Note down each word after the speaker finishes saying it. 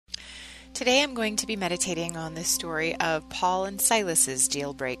Today I'm going to be meditating on the story of Paul and Silas's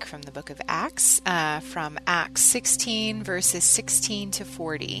jailbreak from the book of Acts, from Acts 16 verses 16 to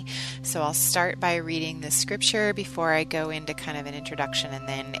 40. So I'll start by reading the scripture before I go into kind of an introduction and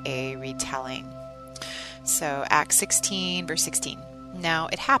then a retelling. So Acts 16 verse 16. Now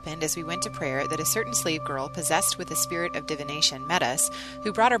it happened, as we went to prayer, that a certain slave girl, possessed with the spirit of divination, met us,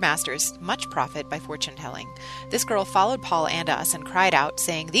 who brought her masters much profit by fortune-telling. This girl followed Paul and us, and cried out,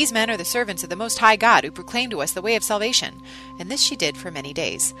 saying, These men are the servants of the Most High God, who proclaim to us the way of salvation. And this she did for many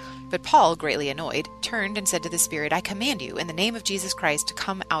days. But Paul, greatly annoyed, turned and said to the spirit, I command you, in the name of Jesus Christ, to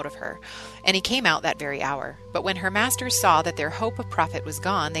come out of her. And he came out that very hour. But when her masters saw that their hope of profit was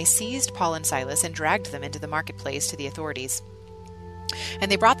gone, they seized Paul and Silas, and dragged them into the marketplace to the authorities.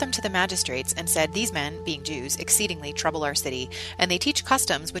 And they brought them to the magistrates, and said, These men, being Jews, exceedingly trouble our city, and they teach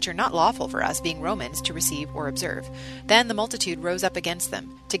customs which are not lawful for us, being Romans, to receive or observe. Then the multitude rose up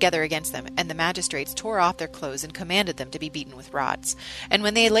together against them, and the magistrates tore off their clothes, and commanded them to be beaten with rods. And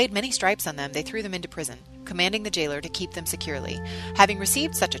when they had laid many stripes on them, they threw them into prison, commanding the jailer to keep them securely. Having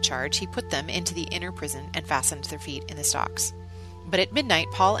received such a charge, he put them into the inner prison, and fastened their feet in the stocks. But at midnight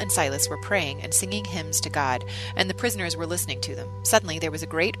Paul and Silas were praying and singing hymns to God, and the prisoners were listening to them. Suddenly there was a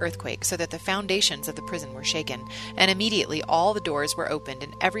great earthquake, so that the foundations of the prison were shaken, and immediately all the doors were opened,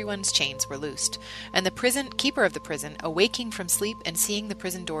 and everyone's chains were loosed. And the keeper of the prison, awaking from sleep and seeing the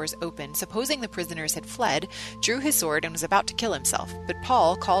prison doors open, supposing the prisoners had fled, drew his sword and was about to kill himself. But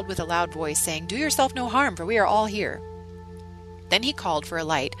Paul called with a loud voice, saying, Do yourself no harm, for we are all here. Then he called for a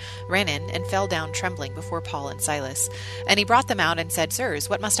light, ran in, and fell down trembling before Paul and Silas. And he brought them out and said, Sirs,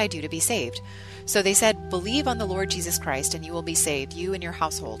 what must I do to be saved? So they said, Believe on the Lord Jesus Christ, and you will be saved, you and your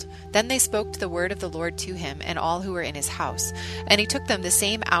household. Then they spoke the word of the Lord to him and all who were in his house. And he took them the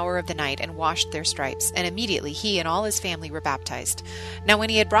same hour of the night and washed their stripes. And immediately he and all his family were baptized. Now when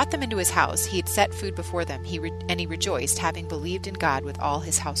he had brought them into his house, he had set food before them, and he rejoiced, having believed in God with all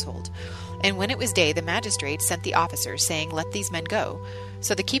his household. And when it was day, the magistrates sent the officers, saying, Let these men go.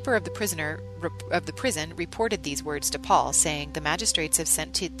 So the keeper of the prison reported these words to Paul, saying, The magistrates have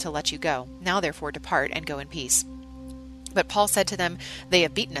sent to let you go. Now therefore depart, and go in peace. But Paul said to them, They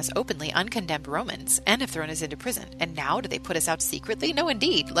have beaten us openly, uncondemned Romans, and have thrown us into prison. And now do they put us out secretly? No,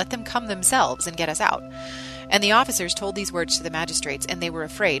 indeed. Let them come themselves and get us out. And the officers told these words to the magistrates, and they were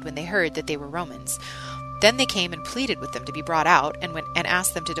afraid when they heard that they were Romans. Then they came and pleaded with them to be brought out, and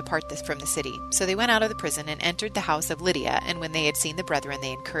asked them to depart from the city. So they went out of the prison and entered the house of Lydia, and when they had seen the brethren,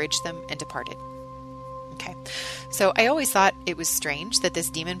 they encouraged them and departed. Okay, so I always thought it was strange that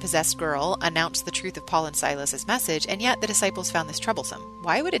this demon-possessed girl announced the truth of Paul and Silas's message, and yet the disciples found this troublesome.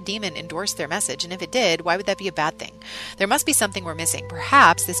 Why would a demon endorse their message, and if it did, why would that be a bad thing? There must be something we're missing.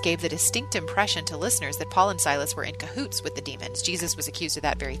 Perhaps this gave the distinct impression to listeners that Paul and Silas were in cahoots with the demons. Jesus was accused of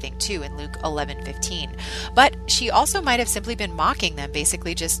that very thing too in Luke 11:15. But she also might have simply been mocking them,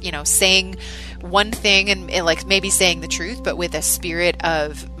 basically just, saying one thing and like maybe saying the truth, but with a spirit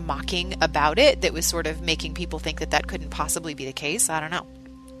of mocking about it that was sort of making people think that couldn't possibly be the case. I don't know.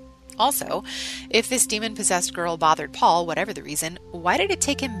 Also, if this demon-possessed girl bothered Paul, whatever the reason, why did it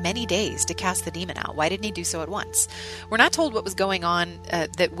take him many days to cast the demon out? Why didn't he do so at once? We're not told what was going on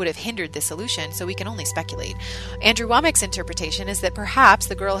that would have hindered the solution, so we can only speculate. Andrew Wommack's interpretation is that perhaps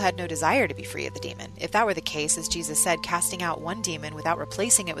the girl had no desire to be free of the demon. If that were the case, as Jesus said, casting out one demon without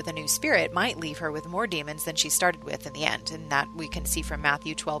replacing it with a new spirit might leave her with more demons than she started with in the end, and that we can see from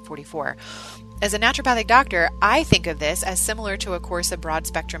Matthew 12:44. As a naturopathic doctor, I think of this as similar to a course of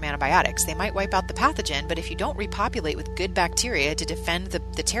broad-spectrum antibiotics. They might wipe out the pathogen, but if you don't repopulate with good bacteria to defend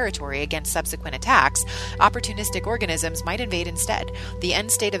the territory against subsequent attacks, opportunistic organisms might invade instead. The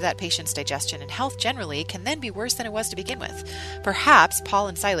end state of that patient's digestion and health generally can then be worse than it was to begin with. Perhaps Paul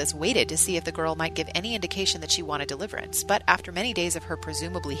and Silas waited to see if the girl might give any indication that she wanted deliverance, but after many days of her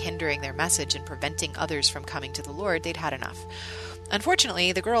presumably hindering their message and preventing others from coming to the Lord, they'd had enough.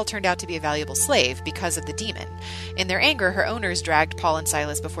 Unfortunately, the girl turned out to be a valuable slave because of the demon. In their anger, her owners dragged Paul and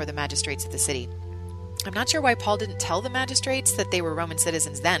Silas before the magistrates of the city. I'm not sure why Paul didn't tell the magistrates that they were Roman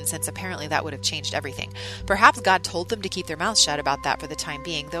citizens then, since apparently that would have changed everything. Perhaps God told them to keep their mouths shut about that for the time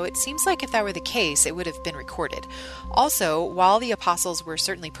being, though it seems like if that were the case, it would have been recorded. Also, while the apostles were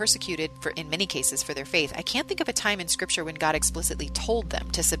certainly persecuted in many cases for their faith, I can't think of a time in Scripture when God explicitly told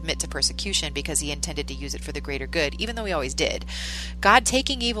them to submit to persecution because he intended to use it for the greater good, even though he always did. God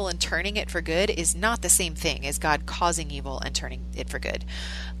taking evil and turning it for good is not the same thing as God causing evil and turning it for good.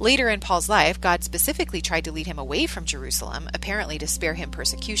 Later in Paul's life, God specifically tried to lead him away from Jerusalem, apparently to spare him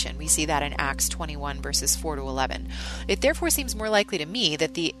persecution. We see that in Acts 21, verses 4 to 11. It therefore seems more likely to me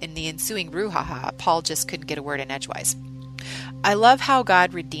that in the ensuing brouhaha, Paul just couldn't get a word in edgewise. I love how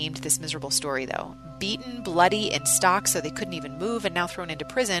God redeemed this miserable story, though. Beaten, bloody, in stocks so they couldn't even move, and now thrown into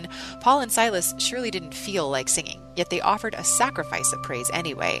prison, Paul and Silas surely didn't feel like singing. Yet they offered a sacrifice of praise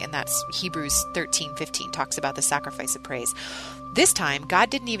anyway, and that's Hebrews 13:15 talks about the sacrifice of praise. This time,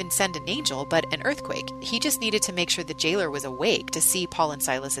 God didn't even send an angel, but an earthquake. He just needed to make sure the jailer was awake to see Paul and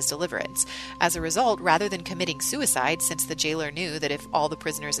Silas's deliverance. As a result, rather than committing suicide, since the jailer knew that if all the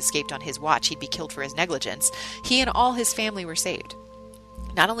prisoners escaped on his watch, he'd be killed for his negligence, he and all his family were saved.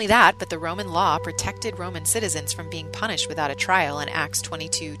 Not only that, but the Roman law protected Roman citizens from being punished without a trial, and Acts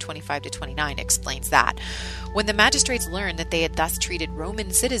 22:25-29 explains that. When the magistrates learned that they had thus treated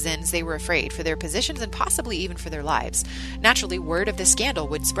Roman citizens, they were afraid for their positions and possibly even for their lives. Naturally, word of the scandal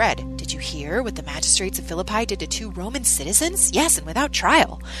would spread. Did you hear what the magistrates of Philippi did to 2 Roman citizens? Yes, and without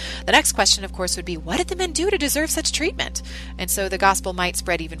trial. The next question, of course, would be, what did the men do to deserve such treatment? And so the gospel might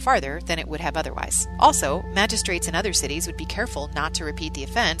spread even farther than it would have otherwise. Also, magistrates in other cities would be careful not to repeat the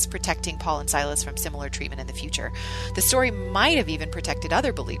offense, protecting Paul and Silas from similar treatment in the future. The story might have even protected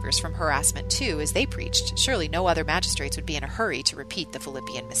other believers from harassment too, as they preached. Surely no other magistrates would be in a hurry to repeat the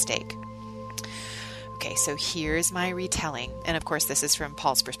Philippian mistake. Okay, so here's my retelling, and of course this is from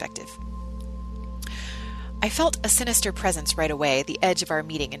Paul's perspective. I felt a sinister presence right away at the edge of our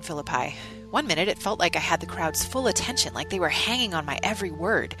meeting in Philippi. One minute it felt like I had the crowd's full attention, like they were hanging on my every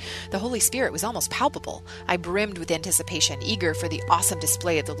word. The Holy Spirit was almost palpable. I brimmed with anticipation, eager for the awesome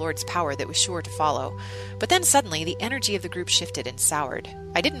display of the Lord's power that was sure to follow. But then suddenly the energy of the group shifted and soured.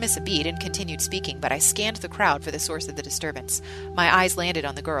 I didn't miss a beat and continued speaking, but I scanned the crowd for the source of the disturbance. My eyes landed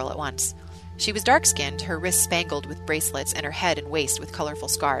on the girl at once. She was dark-skinned, her wrists spangled with bracelets, and her head and waist with colorful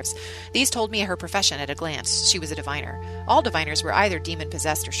scarves. These told me her profession at a glance. She was a diviner. All diviners were either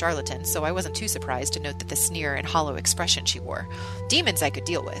demon-possessed or charlatans, so I wasn't too surprised to note that the sneer and hollow expression she wore. Demons I could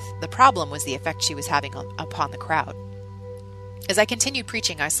deal with. The problem was the effect she was having upon the crowd. As I continued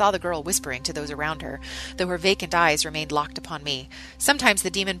preaching, I saw the girl whispering to those around her, though her vacant eyes remained locked upon me. Sometimes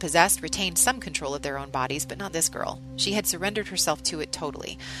the demon-possessed retained some control of their own bodies, but not this girl. She had surrendered herself to it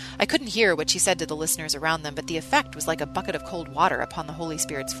totally. I couldn't hear what she said to the listeners around them, but the effect was like a bucket of cold water upon the Holy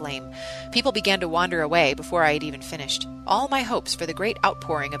Spirit's flame. People began to wander away before I had even finished. All my hopes for the great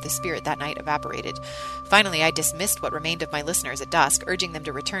outpouring of the Spirit that night evaporated. Finally, I dismissed what remained of my listeners at dusk, urging them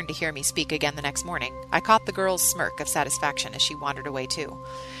to return to hear me speak again the next morning. I caught the girl's smirk of satisfaction as she wandered away too.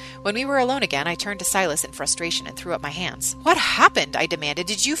 When we were alone again, I turned to Silas in frustration and threw up my hands. "What happened?" I demanded.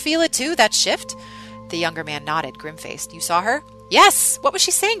 "Did you feel it too, that shift?" The younger man nodded, grim-faced. "You saw her?" "Yes! What was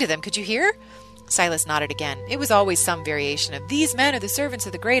she saying to them? Could you hear?" Silas nodded again. It was always some variation of, "These men are the servants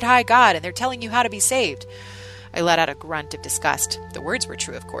of the great high God, and they're telling you how to be saved." I let out a grunt of disgust. The words were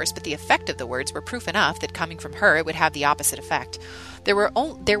true, of course, but the effect of the words were proof enough that coming from her it would have the opposite effect. There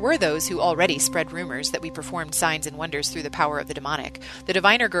were those who already spread rumors that we performed signs and wonders through the power of the demonic. The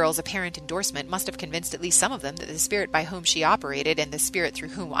diviner girl's apparent endorsement must have convinced at least some of them that the spirit by whom she operated and the spirit through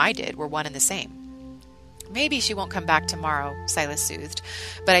whom I did were one and the same. "Maybe she won't come back tomorrow," Silas soothed,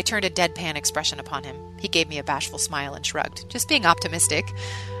 but I turned a deadpan expression upon him. He gave me a bashful smile and shrugged. "Just being optimistic."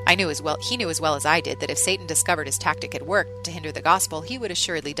 He knew as well as I did that if Satan discovered his tactic had worked to hinder the gospel, he would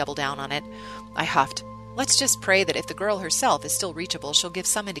assuredly double down on it. I huffed. "Let's just pray that if the girl herself is still reachable, she'll give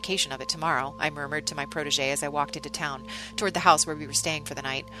some indication of it tomorrow," I murmured to my protege as I walked into town, toward the house where we were staying for the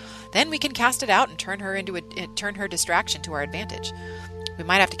night. "Then we can cast it out and turn her distraction to our advantage." "We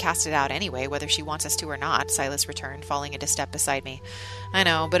might have to cast it out anyway, whether she wants us to or not," Silas returned, falling into step beside me. "I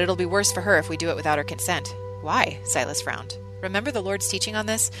know, but it'll be worse for her if we do it without her consent." "Why?" Silas frowned. "Remember the Lord's teaching on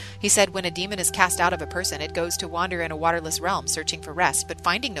this? He said when a demon is cast out of a person, it goes to wander in a waterless realm, searching for rest, but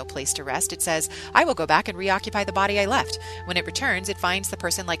finding no place to rest, it says, 'I will go back and reoccupy the body I left.' When it returns, it finds the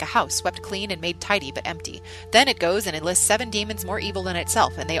person like a house, swept clean and made tidy, but empty. Then it goes and enlists 7 demons more evil than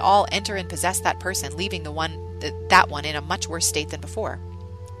itself, and they all enter and possess that person, leaving that one in a much worse state than before."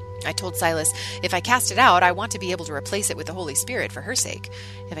 I told Silas, "If I cast it out, I want to be able to replace it with the Holy Spirit for her sake.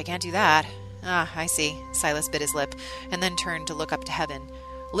 If I can't do that—" "Ah, I see." Silas bit his lip, and then turned to look up to heaven.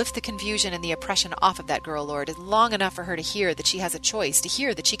 "Lift the confusion and the oppression off of that girl, Lord, long enough for her to hear that she has a choice, to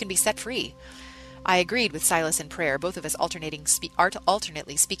hear that she can be set free." I agreed with Silas in prayer, both of us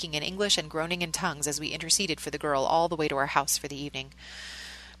alternately speaking in English and groaning in tongues as we interceded for the girl all the way to our house for the evening.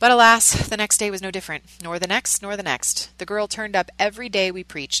 But alas, the next day was no different, nor the next, nor the next. The girl turned up every day we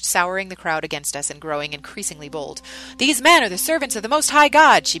preached, souring the crowd against us and growing increasingly bold. "These men are the servants of the Most High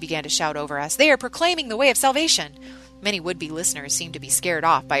God," she began to shout over us. "They are proclaiming the way of salvation." Many would-be listeners seemed to be scared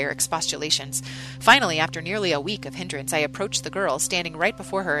off by her expostulations. Finally, after nearly a week of hindrance, I approached the girl, standing right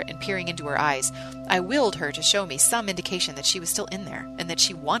before her and peering into her eyes. I willed her to show me some indication that she was still in there, and that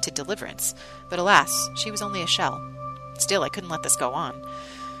she wanted deliverance. But alas, she was only a shell. Still, I couldn't let this go on.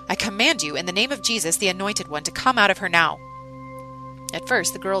 "I command you, in the name of Jesus, the Anointed One, to come out of her now." At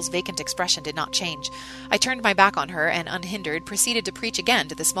first, the girl's vacant expression did not change. I turned my back on her and, unhindered, proceeded to preach again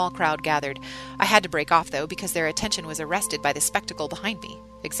to the small crowd gathered. I had to break off, though, because their attention was arrested by the spectacle behind me.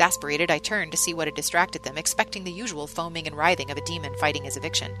 Exasperated, I turned to see what had distracted them, expecting the usual foaming and writhing of a demon fighting his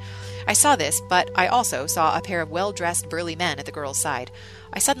eviction. I saw this, but I also saw a pair of well-dressed, burly men at the girl's side.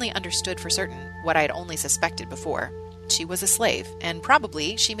 I suddenly understood for certain what I had only suspected before. She was a slave, and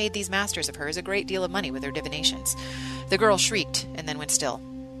probably she made these masters of hers a great deal of money with her divinations. The girl shrieked, and then went still.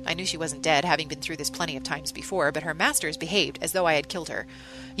 I knew she wasn't dead, having been through this plenty of times before, but her masters behaved as though I had killed her.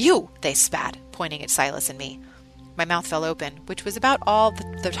 "You!" they spat, pointing at Silas and me. My mouth fell open, which was about all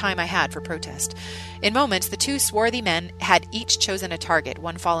the time I had for protest. In moments, the two swarthy men had each chosen a target,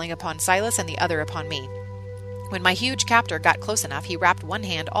 one falling upon Silas and the other upon me. When my huge captor got close enough, he wrapped one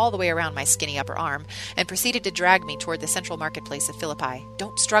hand all the way around my skinny upper arm and proceeded to drag me toward the central marketplace of Philippi.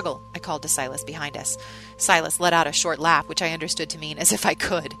 "Don't struggle," I called to Silas behind us. Silas let out a short laugh, which I understood to mean, "as if I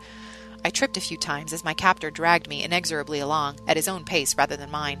could." I tripped a few times as my captor dragged me inexorably along, at his own pace rather than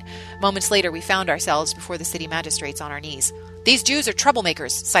mine. Moments later, we found ourselves before the city magistrates on our knees. "These Jews are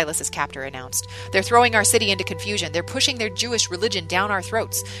troublemakers," Silas's captor announced. "They're throwing our city into confusion. They're pushing their Jewish religion down our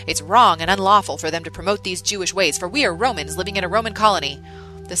throats. It's wrong and unlawful for them to promote these Jewish ways, for we are Romans living in a Roman colony."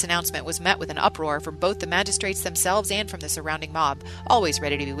 This announcement was met with an uproar from both the magistrates themselves and from the surrounding mob, always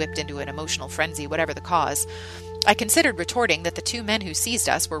ready to be whipped into an emotional frenzy, whatever the cause. I considered retorting that the two men who seized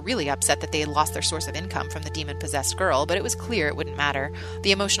us were really upset that they had lost their source of income from the demon-possessed girl, but it was clear it wouldn't matter.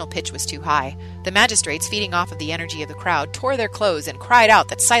 The emotional pitch was too high. The magistrates, feeding off of the energy of the crowd, tore their clothes and cried out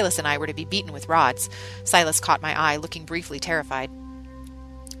that Silas and I were to be beaten with rods. Silas caught my eye, looking briefly terrified.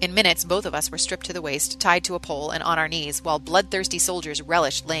 In minutes, both of us were stripped to the waist, tied to a pole, and on our knees, while bloodthirsty soldiers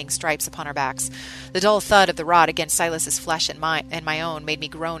relished laying stripes upon our backs. The dull thud of the rod against Silas's flesh and my own made me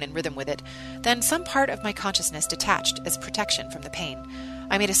groan in rhythm with it. Then some part of my consciousness detached as protection from the pain.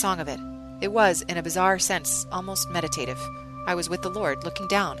 I made a song of it. It was, in a bizarre sense, almost meditative. I was with the Lord, looking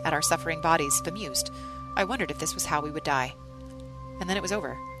down at our suffering bodies, bemused. I wondered if this was how we would die. And then it was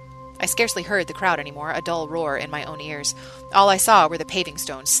over. I scarcely heard the crowd anymore, a dull roar in my own ears. All I saw were the paving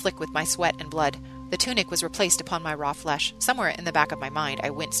stones, slick with my sweat and blood. The tunic was replaced upon my raw flesh. Somewhere in the back of my mind I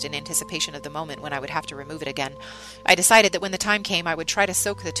winced in anticipation of the moment when I would have to remove it again. I decided that when the time came I would try to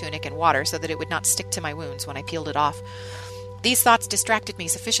soak the tunic in water so that it would not stick to my wounds when I peeled it off. These thoughts distracted me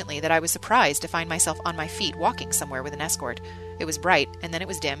sufficiently that I was surprised to find myself on my feet walking somewhere with an escort. It was bright, and then it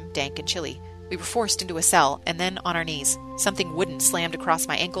was dim, dank, and chilly. We were forced into a cell, and then on our knees. Something wooden slammed across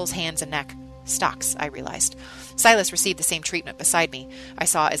my ankles, hands, and neck. Stocks, I realized. Silas received the same treatment beside me, I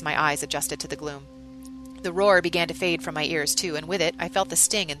saw as my eyes adjusted to the gloom. The roar began to fade from my ears, too, and with it I felt the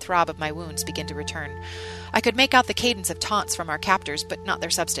sting and throb of my wounds begin to return. I could make out the cadence of taunts from our captors, but not their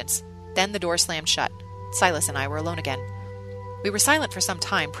substance. Then the door slammed shut. Silas and I were alone again. We were silent for some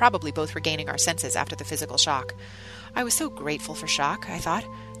time, probably both regaining our senses after the physical shock. I was so grateful for shock, I thought.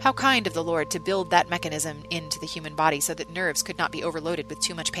 How kind of the Lord to build that mechanism into the human body so that nerves could not be overloaded with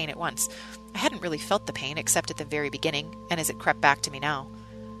too much pain at once. I hadn't really felt the pain except at the very beginning, and as it crept back to me now.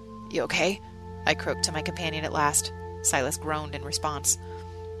 "You okay?" I croaked to my companion at last. Silas groaned in response.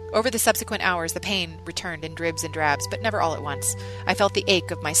 Over the subsequent hours, the pain returned in dribs and drabs, but never all at once. I felt the ache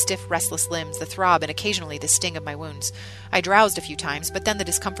of my stiff, restless limbs, the throb, and occasionally the sting of my wounds. I drowsed a few times, but then the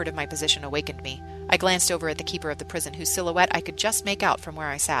discomfort of my position awakened me. I glanced over at the keeper of the prison, whose silhouette I could just make out from where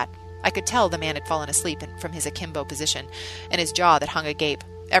I sat. I could tell the man had fallen asleep from his akimbo position, and his jaw that hung agape.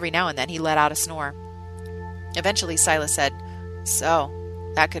 Every now and then he let out a snore. Eventually Silas said, "So,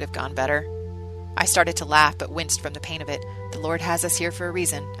 that could have gone better." I started to laugh, but winced from the pain of it. "The Lord has us here for a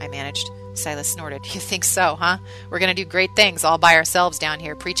reason," I managed. Silas snorted. "You think so, huh? We're going to do great things all by ourselves down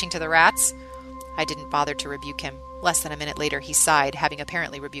here, preaching to the rats?" I didn't bother to rebuke him. Less than a minute later he sighed, having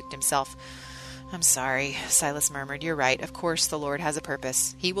apparently rebuked himself. "I'm sorry," Silas murmured. "You're right. Of course the Lord has a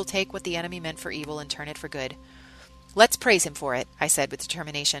purpose. He will take what the enemy meant for evil and turn it for good." "Let's praise him for it," I said with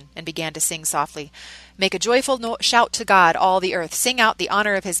determination, and began to sing softly. "Make a joyful shout to God, all the earth. Sing out the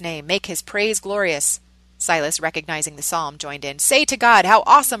honor of his name. Make his praise glorious." Silas, recognizing the psalm, joined in. "Say to God, how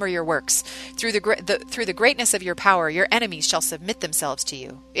awesome are your works! Through the greatness of your power, your enemies shall submit themselves to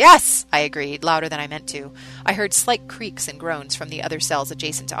you." "Yes!" I agreed, louder than I meant to. I heard slight creaks and groans from the other cells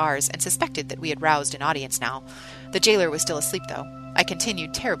adjacent to ours, and suspected that we had roused an audience now. The jailer was still asleep, though. I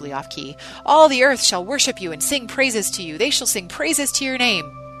continued, terribly off-key. "All the earth shall worship you and sing praises to you. They shall sing praises to your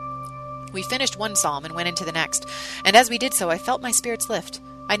name." We finished one psalm and went into the next, and as we did so I felt my spirits lift.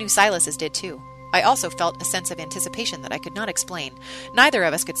 I knew Silas's did too. I also felt a sense of anticipation that I could not explain. Neither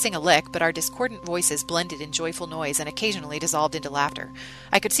of us could sing a lick, but our discordant voices blended in joyful noise and occasionally dissolved into laughter.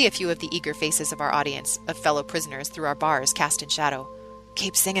 I could see a few of the eager faces of our audience, of fellow prisoners, through our bars cast in shadow.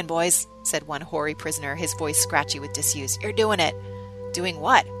 "Keep singing, boys," said one hoary prisoner, his voice scratchy with disuse. "You're doing it." "Doing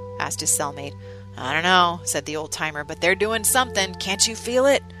what?" asked his cellmate. "I don't know," said the old-timer, "but they're doing something. Can't you feel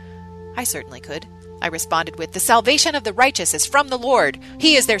it?" I certainly could. I responded with, "The salvation of the righteous is from the Lord.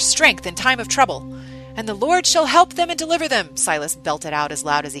 He is their strength in time of trouble." "And the Lord shall help them and deliver them," Silas belted out as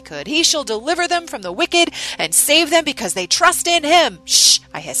loud as he could. "He shall deliver them from the wicked and save them because they trust in him." "Shh!"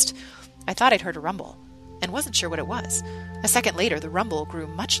 I hissed. I thought I'd heard a rumble, and wasn't sure what it was. A second later, the rumble grew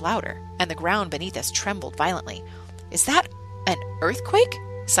much louder, and the ground beneath us trembled violently. "Is that an earthquake?"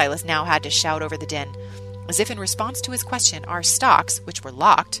 Silas now had to shout over the din. As if in response to his question, our stocks, which were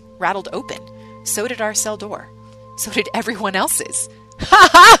locked, rattled open. So did our cell door. So did everyone else's. "Ha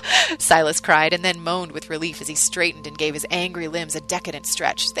ha!" Silas cried, and then moaned with relief as he straightened and gave his angry limbs a decadent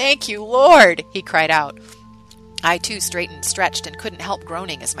stretch. "Thank you, Lord!" he cried out. I, too, straightened, stretched, and couldn't help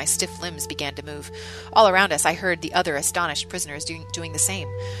groaning as my stiff limbs began to move. All around us I heard the other astonished prisoners doing the same.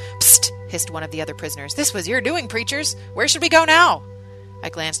 "Psst!" hissed one of the other prisoners. "This was your doing, preachers! Where should we go now?" I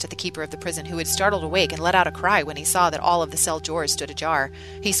glanced at the keeper of the prison, who had startled awake and let out a cry when he saw that all of the cell doors stood ajar.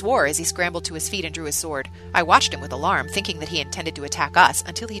 He swore as he scrambled to his feet and drew his sword. I watched him with alarm, thinking that he intended to attack us,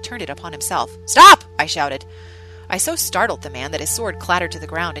 until he turned it upon himself. "Stop!" I shouted. I so startled the man that his sword clattered to the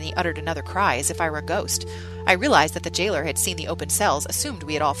ground and he uttered another cry as if I were a ghost. I realized that the jailer had seen the open cells, assumed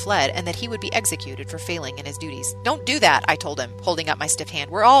we had all fled, and that he would be executed for failing in his duties. "Don't do that," I told him, holding up my stiff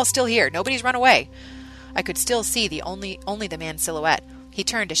hand. "We're all still here. Nobody's run away." I could still see only the man's silhouette. He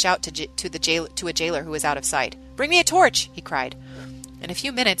turned to shout to a jailer who was out of sight. "Bring me a torch!" he cried. In a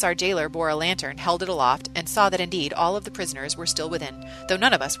few minutes our jailer bore a lantern, held it aloft, and saw that indeed all of the prisoners were still within, though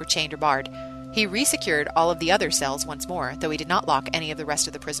none of us were chained or barred. He resecured all of the other cells once more, though he did not lock any of the rest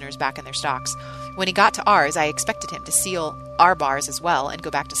of the prisoners back in their stocks. When he got to ours, I expected him to seal our bars as well and go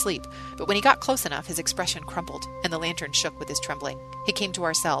back to sleep, but when he got close enough, his expression crumpled, and the lantern shook with his trembling. He came to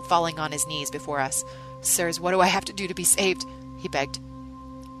our cell, falling on his knees before us. "Sirs, what do I have to do to be saved?" he begged.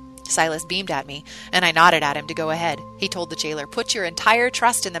 Silas beamed at me, and I nodded at him to go ahead. He told the jailer, "Put your entire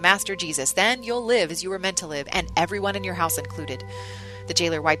trust in the Master Jesus, then you'll live as you were meant to live, and everyone in your house included." The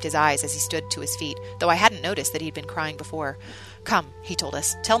jailer wiped his eyes as he stood to his feet, though I hadn't noticed that he'd been crying before. "Come," he told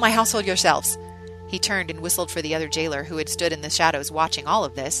us, "tell my household yourselves." He turned and whistled for the other jailer who had stood in the shadows watching all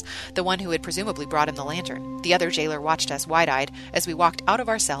of this, the one who had presumably brought him the lantern. The other jailer watched us wide-eyed as we walked out of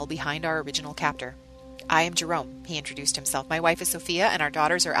our cell behind our original captor. "I am Jerome," he introduced himself. "My wife is Sophia, and our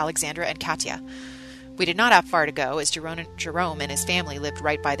daughters are Alexandra and Katya." We did not have far to go, as Jerome and his family lived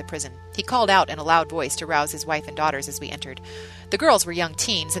right by the prison. He called out in a loud voice to rouse his wife and daughters as we entered. The girls were young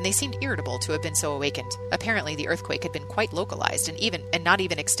teens, and they seemed irritable to have been so awakened. Apparently the earthquake had been quite localized, and not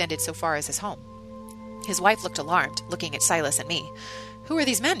even extended so far as his home. His wife looked alarmed, looking at Silas and me. "Who are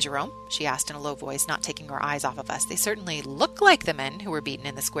these men, Jerome?" she asked in a low voice, not taking her eyes off of us. "They certainly look like the men who were beaten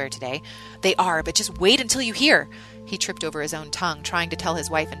in the square today." "They are, but just wait until you hear." He tripped over his own tongue, trying to tell his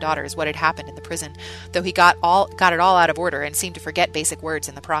wife and daughters what had happened in the prison, though he got it all out of order and seemed to forget basic words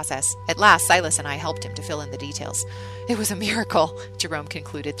in the process. At last, Silas and I helped him to fill in the details. "It was a miracle," Jerome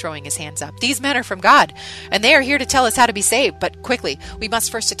concluded, throwing his hands up. "These men are from God, and they are here to tell us how to be saved. But quickly, we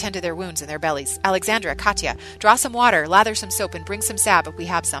must first attend to their wounds in their bellies. Alexandra, Katya, draw some water, lather some soap, and bring some salve if we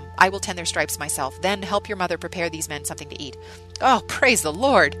have some. I will tend their stripes myself. Then help your mother prepare these men something to eat." "Oh, praise the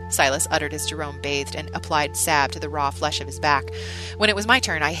Lord!" Silas uttered as Jerome bathed and applied salve to the raw flesh of his back. When it was my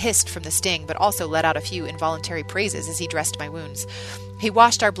turn, I hissed from the sting, but also let out a few involuntary praises as he dressed my wounds. He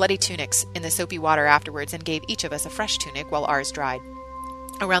washed our bloody tunics in the soapy water afterwards and gave each of us a fresh tunic while ours dried.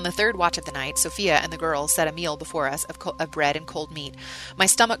 Around the third watch of the night, Sophia and the girls set a meal before us of bread and cold meat. My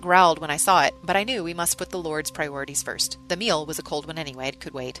stomach growled when I saw it, but I knew we must put the Lord's priorities first. The meal was a cold one anyway, it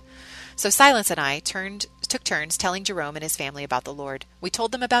could wait. So Silas and I took turns telling Jerome and his family about the Lord. We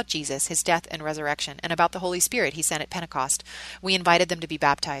told them about Jesus, his death and resurrection, and about the Holy Spirit he sent at Pentecost. We invited them to be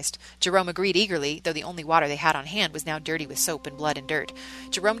baptized. Jerome agreed eagerly, though the only water they had on hand was now dirty with soap and blood and dirt.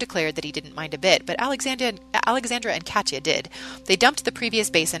 Jerome declared that he didn't mind a bit, but Alexandra and Katya did. They dumped the previous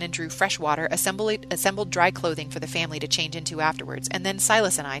basin and drew fresh water, assembled dry clothing for the family to change into afterwards, and then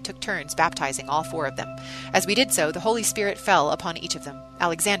Silas and I took turns baptizing all four of them. As we did so, the Holy Spirit fell upon each of them.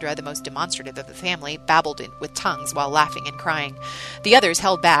 Alexandra, the most demonstrative of the family, babbled with tongues while laughing and crying. The others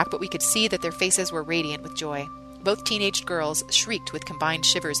held back, but we could see that their faces were radiant with joy. Both teenaged girls shrieked with combined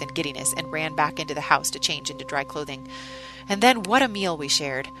shivers and giddiness and ran back into the house to change into dry clothing. And then what a meal we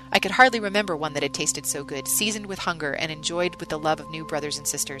shared! I could hardly remember one that had tasted so good, seasoned with hunger and enjoyed with the love of new brothers and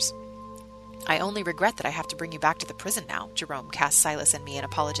sisters. I only regret that I have to bring you back to the prison now. Jerome cast Silas and me an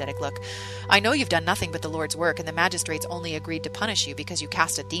apologetic look. I know you've done nothing but the Lord's work, and the magistrates only agreed to punish you because you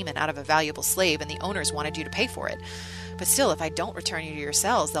cast a demon out of a valuable slave and the owners wanted you to pay for it. But still, if I don't return you to your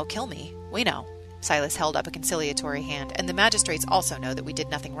cells, they'll kill me. We know. Silas held up a conciliatory hand, and the magistrates also know that we did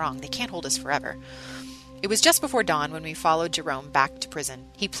nothing wrong. They can't hold us forever. It was just before dawn when we followed Jerome back to prison.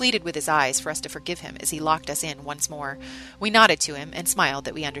 He pleaded with his eyes for us to forgive him as he locked us in once more. We nodded to him and smiled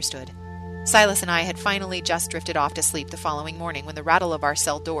that we understood. Silas and I had finally just drifted off to sleep the following morning when the rattle of our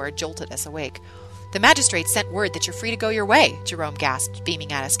cell door jolted us awake. The magistrates sent word that you're free to go your way, Jerome gasped,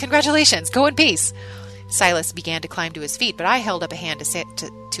 beaming at us. Congratulations! Go in peace! Silas began to climb to his feet, but I held up a hand to say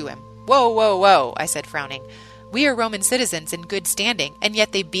to him. Whoa, whoa, whoa, I said, frowning. We are Roman citizens in good standing, and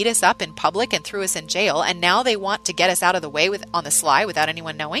yet they beat us up in public and threw us in jail, and now they want to get us out of the way on the sly without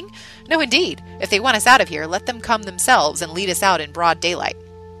anyone knowing? No, indeed. If they want us out of here, let them come themselves and lead us out in broad daylight.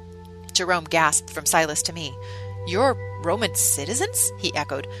 Jerome gasped from Silas to me. You're Roman citizens? He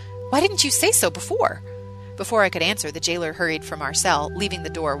echoed. Why didn't you say so before? Before I could answer, the jailer hurried from our cell, leaving the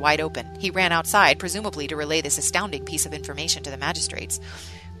door wide open. He ran outside, presumably to relay this astounding piece of information to the magistrates.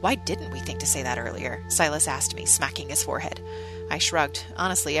 Why didn't we think to say that earlier? Silas asked me, smacking his forehead. I shrugged.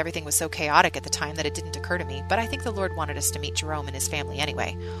 Honestly, everything was so chaotic at the time that it didn't occur to me, but I think the Lord wanted us to meet Jerome and his family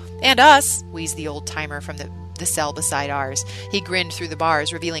anyway. And us, wheezed the old-timer from the cell beside ours. He grinned through the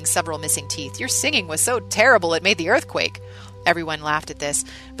bars, revealing several missing teeth. Your singing was so terrible it made the earth quake. Everyone laughed at this,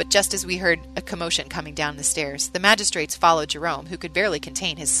 but just as we heard a commotion coming down the stairs, the magistrates followed Jerome, who could barely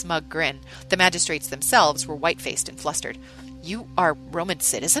contain his smug grin. The magistrates themselves were white-faced and flustered. You are Roman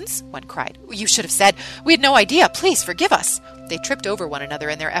citizens? One cried. You should have said, we had no idea. Please forgive us. They tripped over one another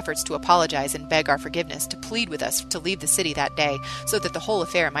in their efforts to apologize and beg our forgiveness, to plead with us to leave the city that day so that the whole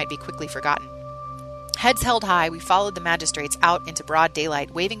affair might be quickly forgotten. Heads held high, we followed the magistrates out into broad daylight,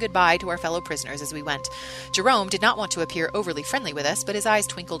 waving goodbye to our fellow prisoners as we went. Jerome did not want to appear overly friendly with us, but his eyes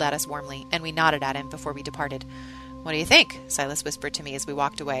twinkled at us warmly, and we nodded at him before we departed. What do you think? Silas whispered to me as we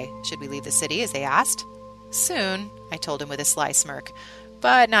walked away. Should we leave the city, as they asked? Soon, I told him with a sly smirk,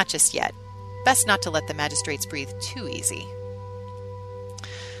 but not just yet. Best not to let the magistrates breathe too easy.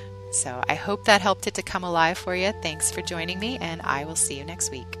 So I hope that helped it to come alive for you. Thanks for joining me, and I will see you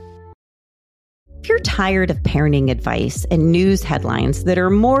next week. If you're tired of parenting advice and news headlines that are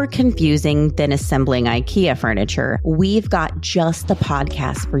more confusing than assembling IKEA furniture, we've got just the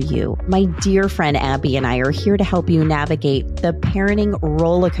podcast for you. My dear friend Abby and I are here to help you navigate the parenting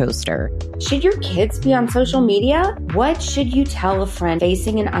roller coaster. Should your kids be on social media? What should you tell a friend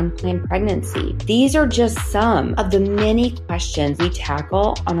facing an unplanned pregnancy? These are just some of the many questions we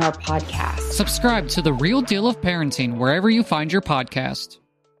tackle on our podcast. Subscribe to The Real Deal of Parenting wherever you find your podcast.